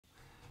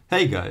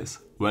Hey guys,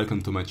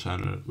 welcome to my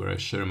channel where I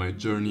share my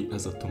journey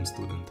as a TUM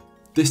student.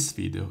 This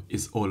video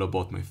is all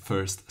about my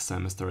first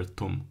semester at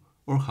TUM,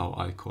 or how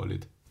I call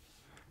it,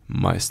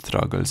 my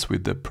struggles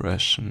with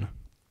depression.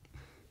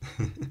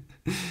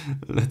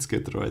 Let's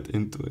get right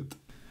into it.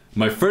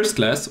 My first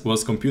class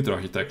was computer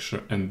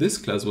architecture, and this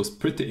class was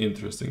pretty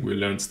interesting. We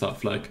learned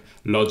stuff like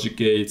logic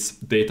gates,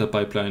 data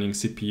pipelining,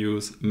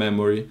 CPUs,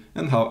 memory,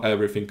 and how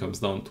everything comes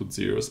down to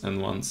zeros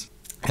and ones.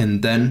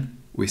 And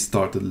then we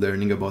started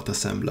learning about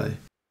assembly.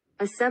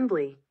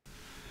 Assembly.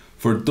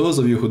 For those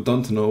of you who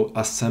don't know,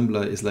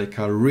 assembly is like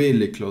a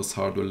really close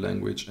hardware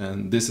language,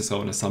 and this is how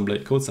an assembly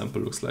code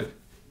sample looks like.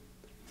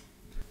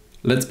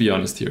 Let's be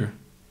honest here.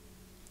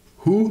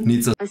 Who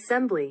needs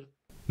assembly?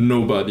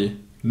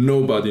 Nobody.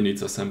 Nobody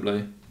needs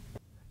assembly.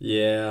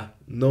 Yeah,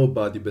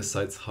 nobody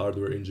besides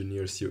hardware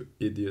engineers, you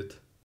idiot.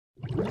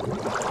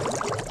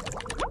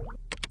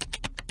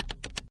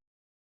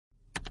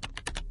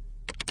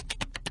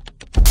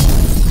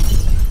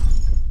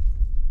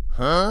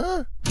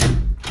 Huh?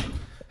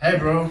 Hey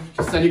bro,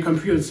 you study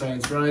computer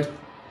science, right?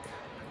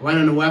 I went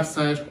on a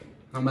website,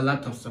 now my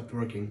laptop stopped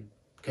working.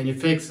 Can you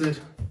fix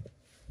it?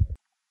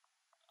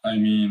 I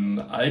mean,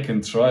 I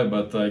can try,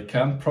 but I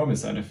can't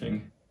promise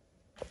anything.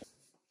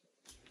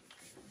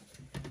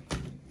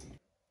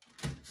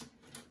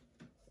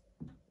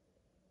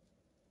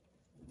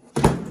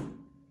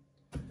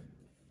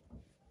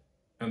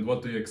 And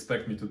what do you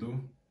expect me to do?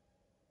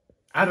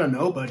 I don't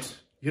know, but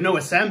you know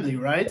assembly,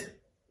 right?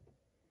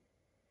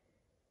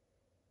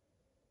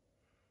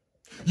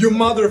 You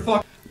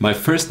motherfucker! My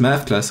first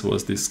math class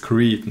was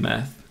Discrete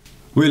Math.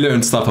 We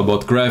learned stuff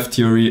about graph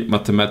theory,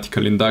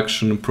 mathematical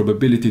induction,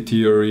 probability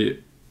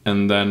theory,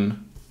 and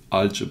then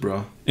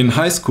algebra. In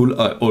high school,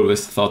 I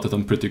always thought that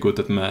I'm pretty good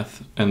at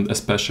math, and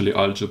especially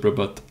algebra,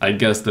 but I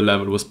guess the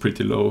level was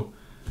pretty low.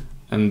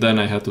 And then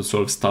I had to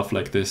solve stuff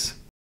like this.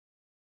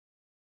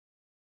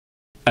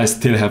 I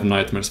still have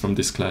nightmares from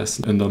this class,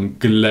 and I'm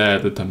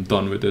glad that I'm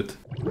done with it.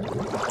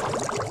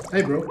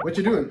 Hey bro, what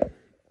you doing?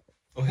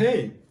 Oh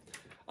hey!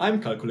 I'm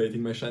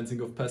calculating my chances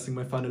of passing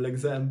my final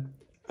exam.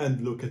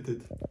 And look at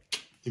it.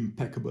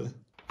 Impeccable.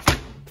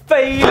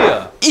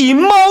 Failure!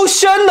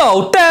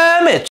 Emotional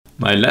damage!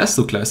 My last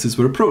two classes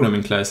were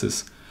programming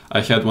classes. I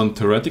had one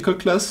theoretical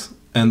class,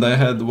 and I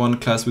had one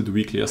class with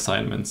weekly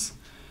assignments.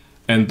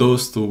 And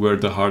those two were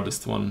the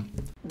hardest one.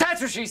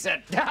 That's what she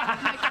said!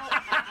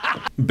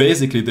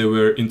 Basically, they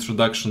were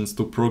introductions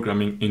to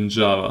programming in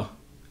Java.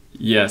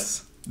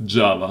 Yes,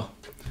 Java.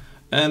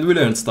 And we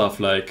learned stuff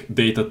like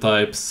data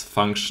types,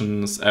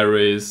 functions,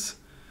 arrays.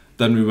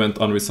 Then we went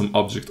on with some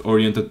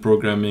object-oriented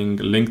programming,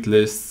 linked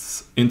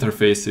lists,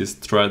 interfaces,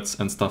 threads,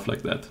 and stuff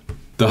like that.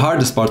 The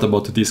hardest part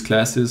about these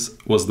classes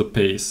was the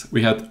pace.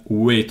 We had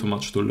way too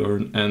much to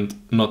learn and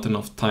not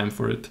enough time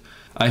for it.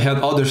 I had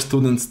other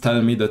students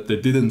tell me that they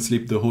didn't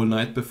sleep the whole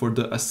night before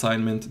the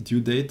assignment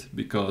due date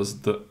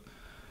because the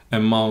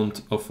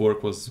amount of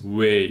work was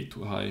way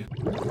too high.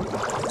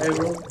 Hey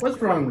bro, what's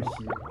wrong with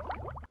you?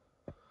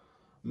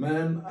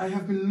 Man, I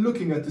have been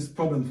looking at this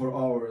problem for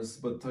hours,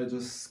 but I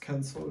just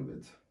can't solve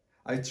it.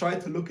 I tried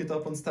to look it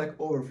up on Stack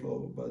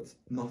Overflow, but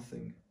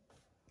nothing.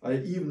 I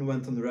even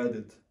went on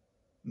Reddit.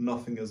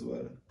 Nothing as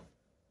well.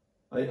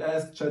 I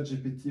asked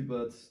ChatGPT,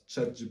 but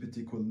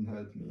ChatGPT couldn't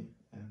help me,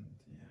 and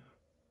yeah.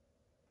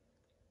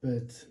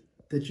 But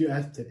did you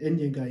ask that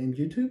Indian guy in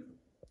YouTube?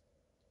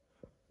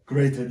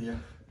 Great idea.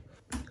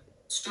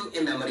 To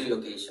a memory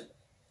location.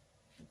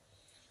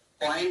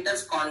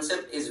 Pointers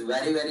concept is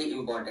very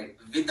important.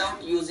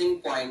 Without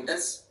using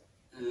pointers,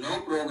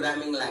 no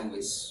programming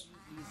language.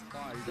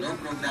 No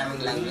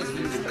programming language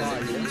will be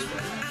present in this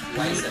world.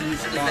 Why sir?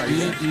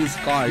 E is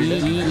called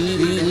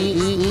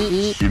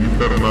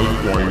internal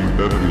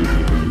pointer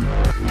variable.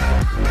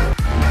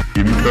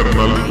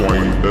 Internal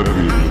pointer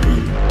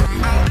variable.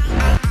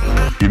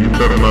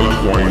 Internal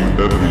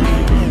pointer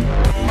variable.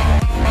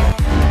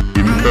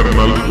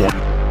 Internal pointer.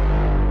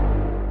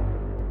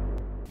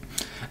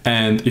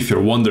 And if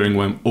you're wondering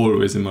why I'm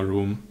always in my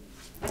room,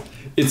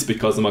 it's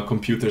because I'm a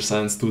computer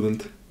science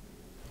student.